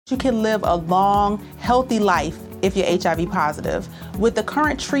You can live a long, healthy life if you're HIV positive. With the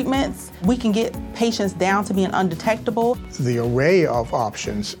current treatments, we can get patients down to being undetectable. The array of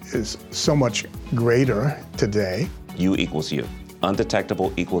options is so much greater today. U equals U.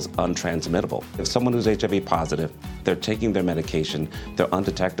 Undetectable equals untransmittable. If someone who's HIV positive, they're taking their medication, they're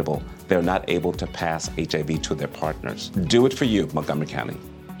undetectable, they're not able to pass HIV to their partners. Do it for you, Montgomery County.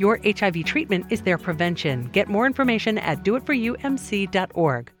 Your HIV treatment is their prevention. Get more information at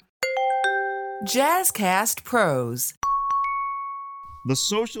doitforyoumc.org. Jazzcast Pros. The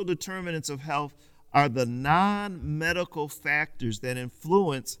social determinants of health are the non-medical factors that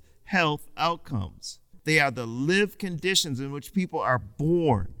influence health outcomes. They are the lived conditions in which people are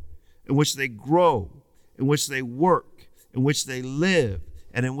born, in which they grow, in which they work, in which they live,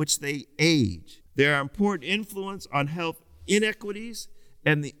 and in which they age. There are important influence on health inequities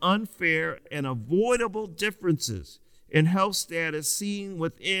and the unfair and avoidable differences in health status seen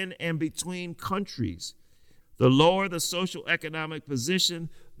within and between countries. The lower the social economic position,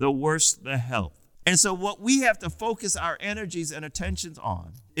 the worse the health. And so what we have to focus our energies and attentions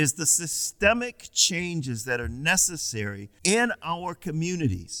on is the systemic changes that are necessary in our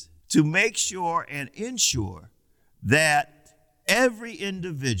communities to make sure and ensure that every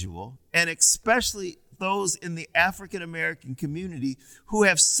individual, and especially those in the African American community who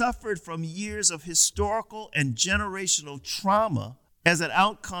have suffered from years of historical and generational trauma as an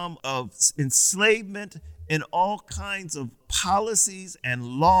outcome of enslavement and all kinds of policies and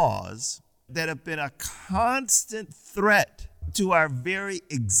laws that have been a constant threat to our very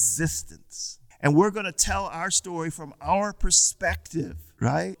existence. And we're going to tell our story from our perspective,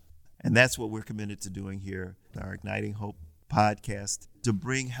 right? And that's what we're committed to doing here in our Igniting Hope podcast, to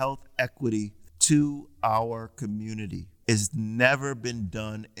bring health equity to our community. It's never been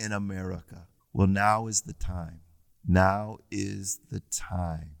done in America. Well, now is the time. Now is the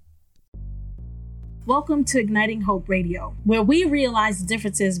time. Welcome to Igniting Hope Radio, where we realize the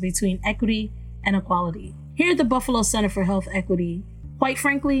differences between equity and equality. Here at the Buffalo Center for Health Equity, quite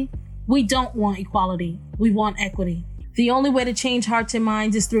frankly, we don't want equality, we want equity. The only way to change hearts and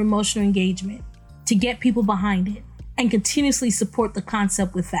minds is through emotional engagement, to get people behind it, and continuously support the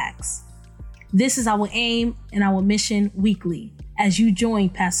concept with facts. This is our aim and our mission weekly as you join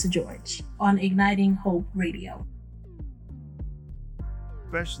Pastor George on Igniting Hope Radio.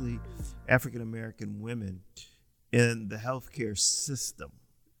 Especially African American women in the healthcare system.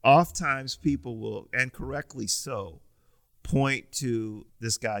 Oftentimes people will, and correctly so, point to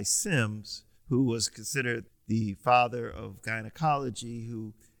this guy Sims, who was considered the father of gynecology,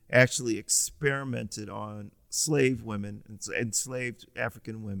 who actually experimented on slave women, enslaved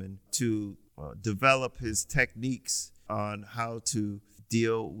African women, to develop his techniques on how to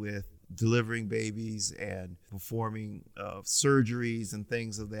deal with delivering babies and performing surgeries and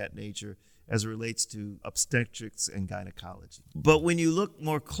things of that nature as it relates to obstetrics and gynecology. But when you look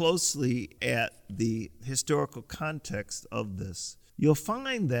more closely at the historical context of this, you'll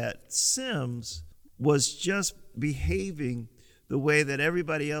find that Sims was just behaving the way that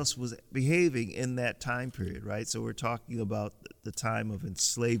everybody else was behaving in that time period, right? So we're talking about the time of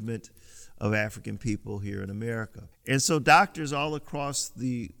enslavement of African people here in America. And so doctors all across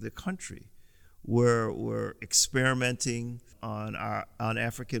the country were experimenting on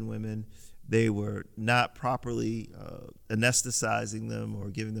African women. They were not properly anesthetizing them or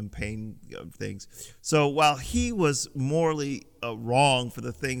giving them pain things. So while he was morally wrong for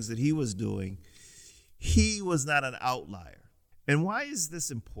the things that he was doing, he was not an outlier. And why is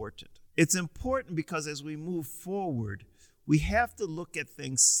this important? It's important because as we move forward, we have to look at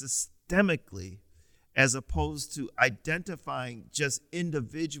things systemically as opposed to identifying just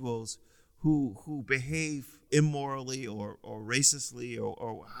individuals who behave immorally or racistly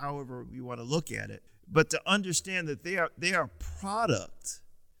or however you want to look at it, but to understand that they are product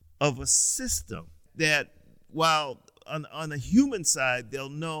of a system that, while on the human side they'll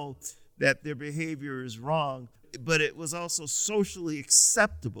know that their behavior is wrong, but it was also socially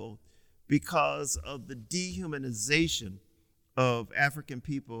acceptable because of the dehumanization of African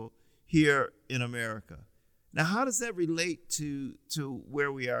people here in America. Now, how does that relate to where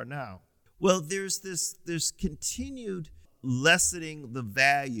we are now? Well, there's continued lessening the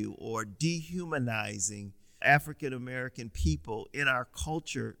value or dehumanizing African American people in our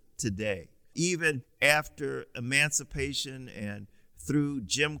culture today, even after emancipation and through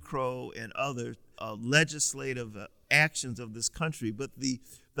Jim Crow and other legislative actions of this country. But the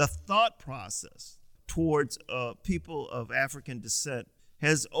thought process towards people of African descent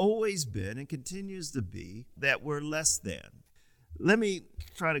has always been and continues to be that we're less than. Let me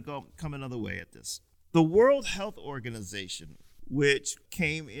try to come another way at this. The World Health Organization which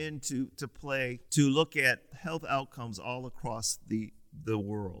came into play to look at health outcomes all across the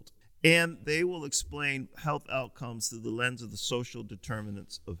world. And they will explain health outcomes through the lens of the social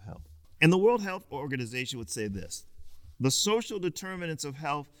determinants of health. And the World Health Organization would say this: the social determinants of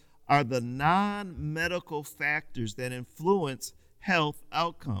health are the non-medical factors that influence health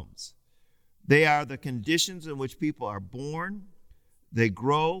outcomes. They are the conditions in which people are born, they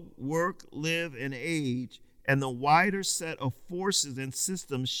grow, work, live, and age, and the wider set of forces and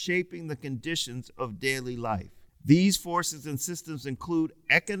systems shaping the conditions of daily life. These forces and systems include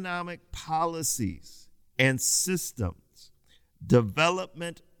economic policies and systems,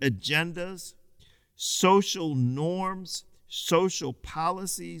 development agendas, social norms, social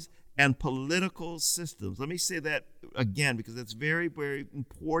policies, and political systems. Let me say that again because that's very, very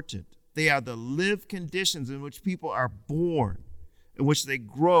important. They are the lived conditions in which people are born, in which they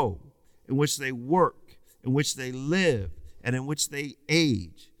grow, in which they work, in which they live, and in which they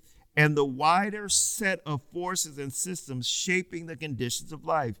age, and the wider set of forces and systems shaping the conditions of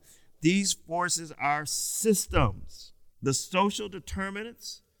life. These forces are systems. The social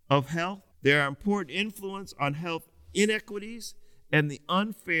determinants of health, their important influence on health inequities, and the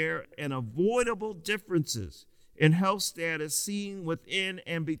unfair and avoidable differences in health status seen within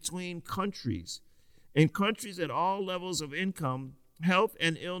and between countries. In countries at all levels of income, health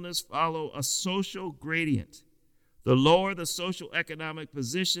and illness follow a social gradient. The lower the social economic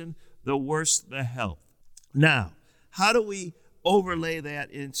position, the worse the health. Now, how do we overlay that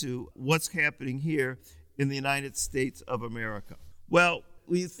into what's happening here in the United States of America? Well,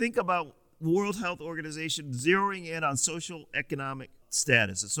 when you think about World Health Organization zeroing in on social economic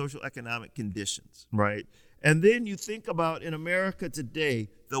status and social economic conditions, right? And then you think about in America today,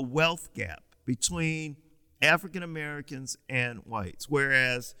 the wealth gap between African Americans and whites,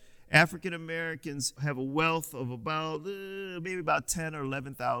 whereas African Americans have a wealth of about maybe about $10,000 or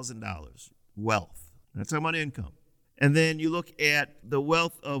 $11,000 wealth. That's talking about income. And then you look at the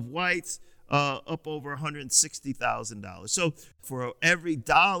wealth of whites, up over $160,000. So for every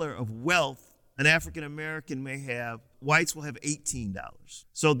dollar of wealth an African American may have, whites will have $18.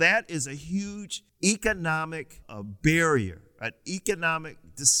 So that is a huge economic barrier, an economic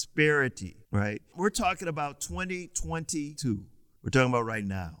disparity, right? We're talking about 2022. We're talking about right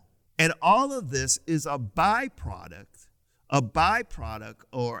now. And all of this is a byproduct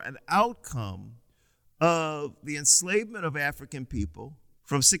or an outcome of the enslavement of African people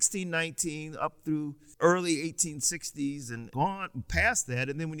from 1619 up through early 1860s and gone past that.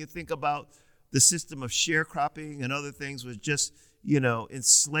 And then when you think about the system of sharecropping and other things, was just,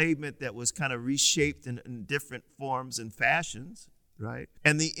 enslavement that was kind of reshaped in different forms and fashions, right?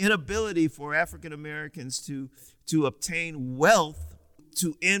 And the inability for African Americans to obtain wealth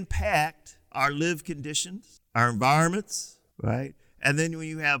to impact our lived conditions, our environments, right? And then when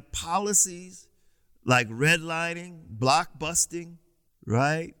you have policies like redlining, block busting,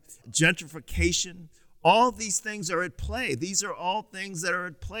 right? Gentrification, all these things are at play. These are all things that are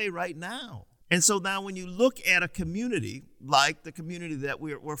at play right now. And so now when you look at a community like the community that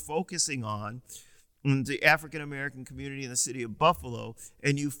we're focusing on, the African American community in the city of Buffalo,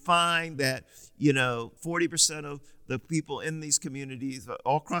 and you find that, 40% of the people in these communities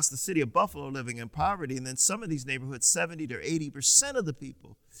all across the city of Buffalo are living in poverty, and then some of these neighborhoods, 70 to 80% of the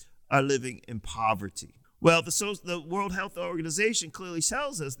people are living in poverty. Well, the World Health Organization clearly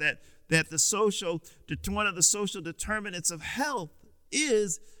tells us that one of the social determinants of health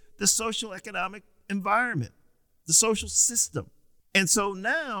is the social economic environment, the social system. And so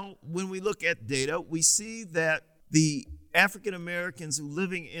now when we look at data, we see that the African Americans who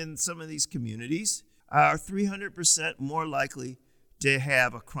living in some of these communities are 300% more likely to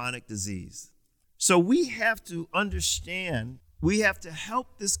have a chronic disease. So we have to understand, we have to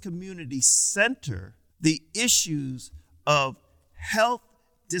help this community center the issues of health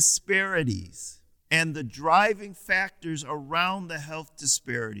disparities and the driving factors around the health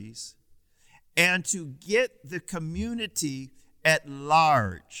disparities, and to get the community at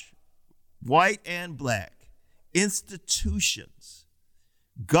large, white and black, institutions,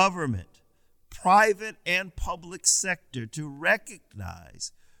 government, private and public sector, to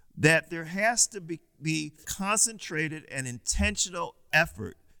recognize that there has to be concentrated and intentional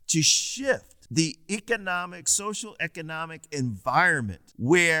effort to shift the social economic environment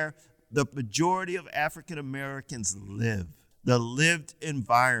where the majority of African Americans live, the lived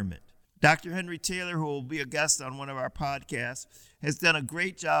environment. Dr. Henry Taylor, who will be a guest on one of our podcasts, has done a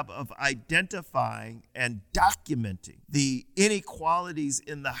great job of identifying and documenting the inequalities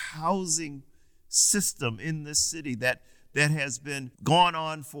in the housing system in this city that has been going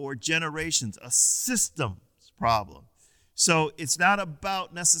on for generations, a systems problem. So it's not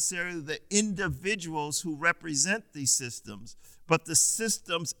about necessarily the individuals who represent these systems, but the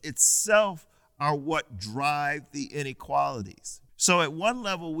systems itself are what drive the inequalities. So at one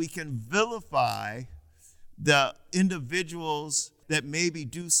level, we can vilify the individuals that maybe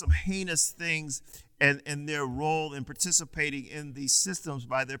do some heinous things and their role in participating in these systems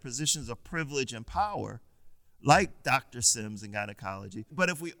by their positions of privilege and power, like Dr. Sims in gynecology. But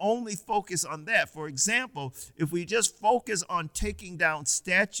if we only focus on that, for example, if we just focus on taking down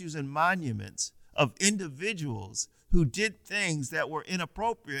statues and monuments of individuals who did things that were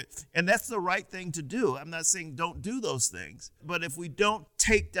inappropriate, and that's the right thing to do. I'm not saying don't do those things, but if we don't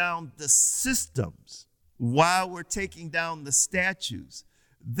take down the systems while we're taking down the statues,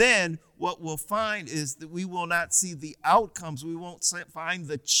 then what we'll find is that we will not see the outcomes. We won't find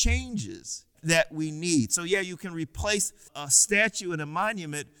the changes that we need. So yeah, you can replace a statue and a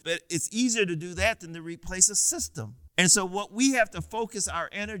monument, but it's easier to do that than to replace a system. And so what we have to focus our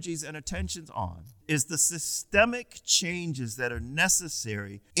energies and attentions on is the systemic changes that are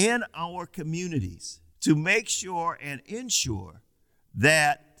necessary in our communities to make sure and ensure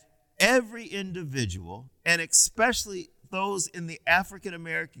that every individual, and especially those in the African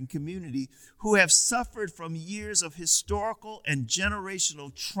American community who have suffered from years of historical and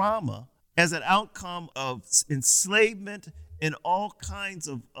generational trauma as an outcome of enslavement and all kinds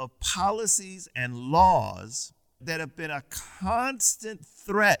of policies and laws that have been a constant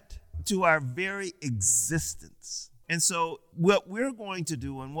threat to our very existence. And so what we're going to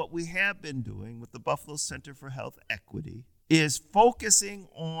do, and what we have been doing with the Buffalo Center for Health Equity, is focusing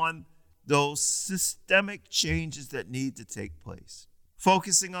on those systemic changes that need to take place.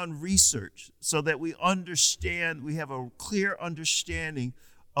 Focusing on research so that we understand, we have a clear understanding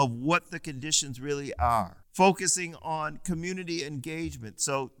of what the conditions really are. Focusing on community engagement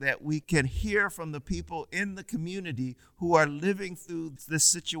so that we can hear from the people in the community who are living through this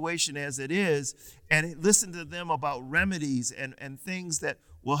situation as it is, and listen to them about remedies and things that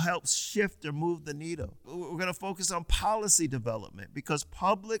will help shift or move the needle. We're going to focus on policy development because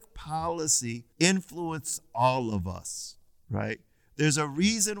public policy influences all of us, right? There's a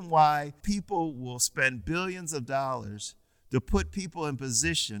reason why people will spend billions of dollars to put people in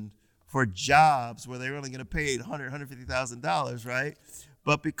position for jobs where they're only going to pay $100,000, $150,000, right?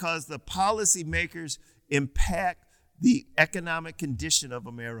 But because the policymakers impact the economic condition of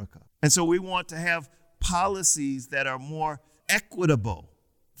America. And so we want to have policies that are more equitable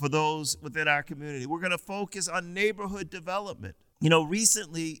for those within our community. We're going to focus on neighborhood development.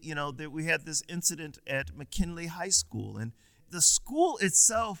 Recently, that we had this incident at McKinley High School, and the school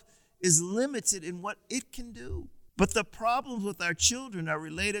itself is limited in what it can do. But the problems with our children are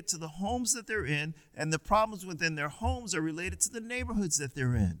related to the homes that they're in, and the problems within their homes are related to the neighborhoods that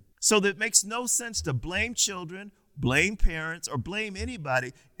they're in. So that it makes no sense to blame children, blame parents, or blame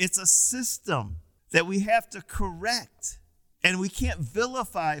anybody. It's a system that we have to correct. And we can't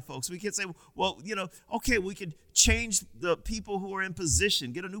vilify folks. We can't say, well, okay, we could change the people who are in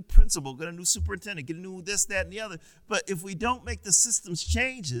position, get a new principal, get a new superintendent, get a new this, that, and the other. But if we don't make the systems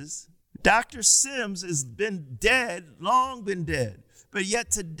changes, Dr. Sims has been dead, long been dead. But yet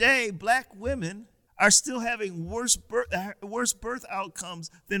today, Black women are still having worse birth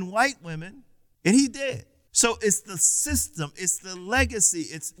outcomes than white women, and he dead. So it's the system, it's the legacy,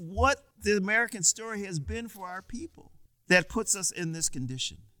 it's what the American story has been for our people that puts us in this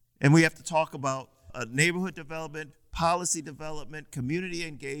condition. And we have to talk about neighborhood development, policy development, community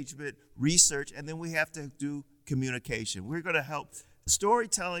engagement, research, and then we have to do communication. We're going to help.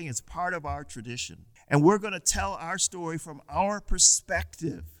 Storytelling is part of our tradition, and we're going to tell our story from our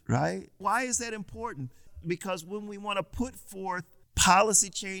perspective, right? Why is that important? Because when we want to put forth policy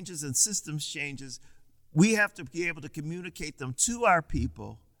changes and systems changes, we have to be able to communicate them to our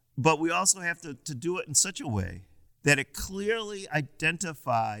people, but we also have to do it in such a way that it clearly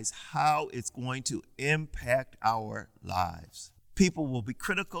identifies how it's going to impact our lives. People will be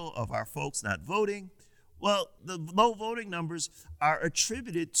critical of our folks not voting. Well, the low voting numbers are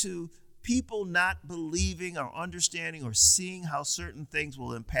attributed to people not believing or understanding or seeing how certain things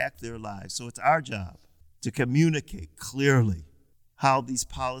will impact their lives. So it's our job to communicate clearly how these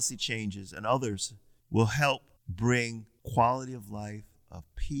policy changes and others will help bring quality of life, of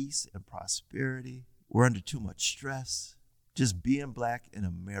peace and prosperity. We're under too much stress. Just being Black in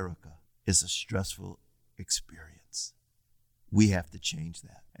America is a stressful experience. We have to change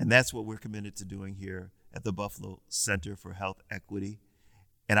that. And that's what we're committed to doing here at the Buffalo Center for Health Equity.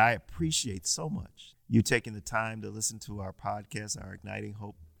 And I appreciate so much you taking the time to listen to our podcast, our Igniting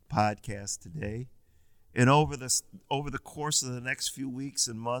Hope podcast today. And over the course of the next few weeks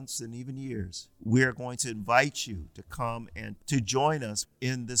and months and even years, we are going to invite you to come and to join us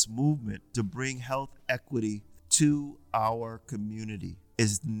in this movement to bring health equity to our community.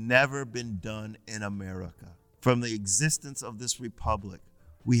 It's never been done in America. From the existence of this republic,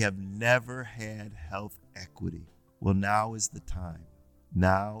 we have never had health equity. Well, now is the time.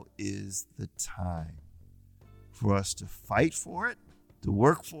 Now is the time for us to fight for it, to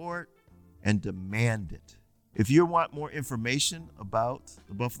work for it, and demand it. If you want more information about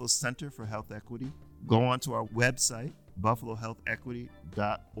the Buffalo Center for Health Equity, go onto our website,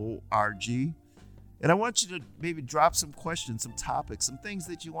 buffalohealthequity.org. And I want you to maybe drop some questions, some topics, some things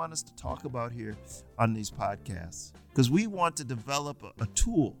that you want us to talk about here on these podcasts. Because we want to develop a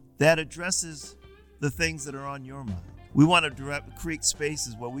tool that addresses the things that are on your mind. We want to create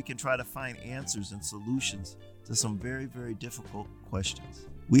spaces where we can try to find answers and solutions to some very, very difficult questions.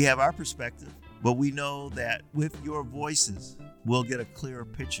 We have our perspective, but we know that with your voices, we'll get a clearer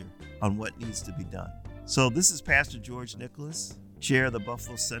picture on what needs to be done. So this is Pastor George Nicholas, Chair of the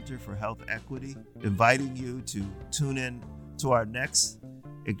Buffalo Center for Health Equity, inviting you to tune in to our next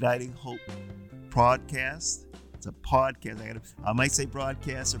Igniting Hope podcast. It's a podcast. I might say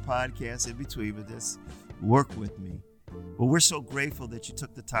broadcast or podcast in between, but just work with me. But we're so grateful that you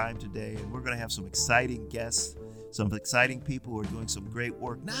took the time today, and we're going to have some exciting guests, some exciting people who are doing some great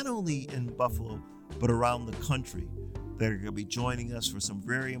work, not only in Buffalo, but around the country, that are going to be joining us for some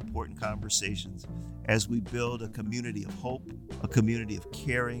very important conversations as we build a community of hope, a community of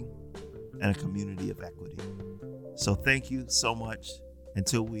caring, and a community of equity. So thank you so much.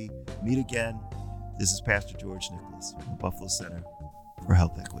 Until we meet again, this is Pastor George Nicholas from the Buffalo Center for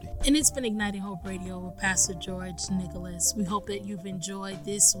Health Equity. And it's been Igniting Hope Radio with Pastor George Nicholas. We hope that you've enjoyed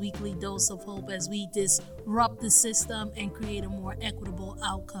this weekly dose of hope as we disrupt the system and create a more equitable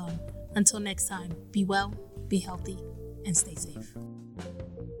outcome. Until next time, be well, be healthy, and stay safe.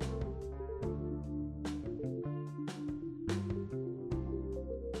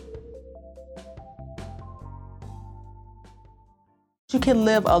 You can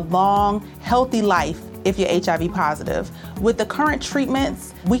live a long, healthy life if you're HIV positive. With the current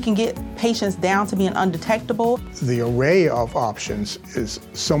treatments, we can get patients down to being undetectable. The array of options is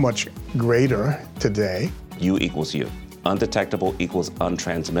so much greater today. U equals U. Undetectable equals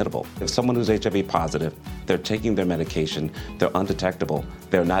untransmittable. If someone who's HIV positive, they're taking their medication, they're undetectable,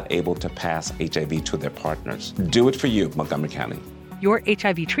 they're not able to pass HIV to their partners. Do it for you, Montgomery County. Your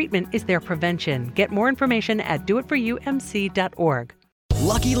HIV treatment is their prevention. Get more information at doitforyoumc.org.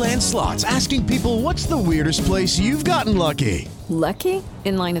 Lucky Land Slots, asking people, what's the weirdest place you've gotten lucky? Lucky?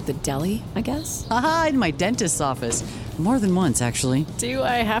 In line at the deli, I guess? Aha, in my dentist's office. More than once, actually. Do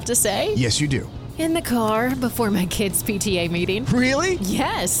I have to say? Yes, you do. In the car before my kids' PTA meeting. Really?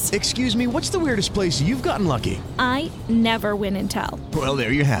 Yes. Excuse me, what's the weirdest place you've gotten lucky? I never win and tell. Well,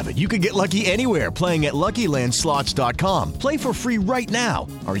 there you have it. You can get lucky anywhere, playing at LuckyLandSlots.com. Play for free right now.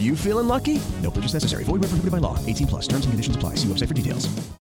 Are you feeling lucky? No purchase necessary. Void where prohibited by law. 18+. Terms and conditions apply. See website for details.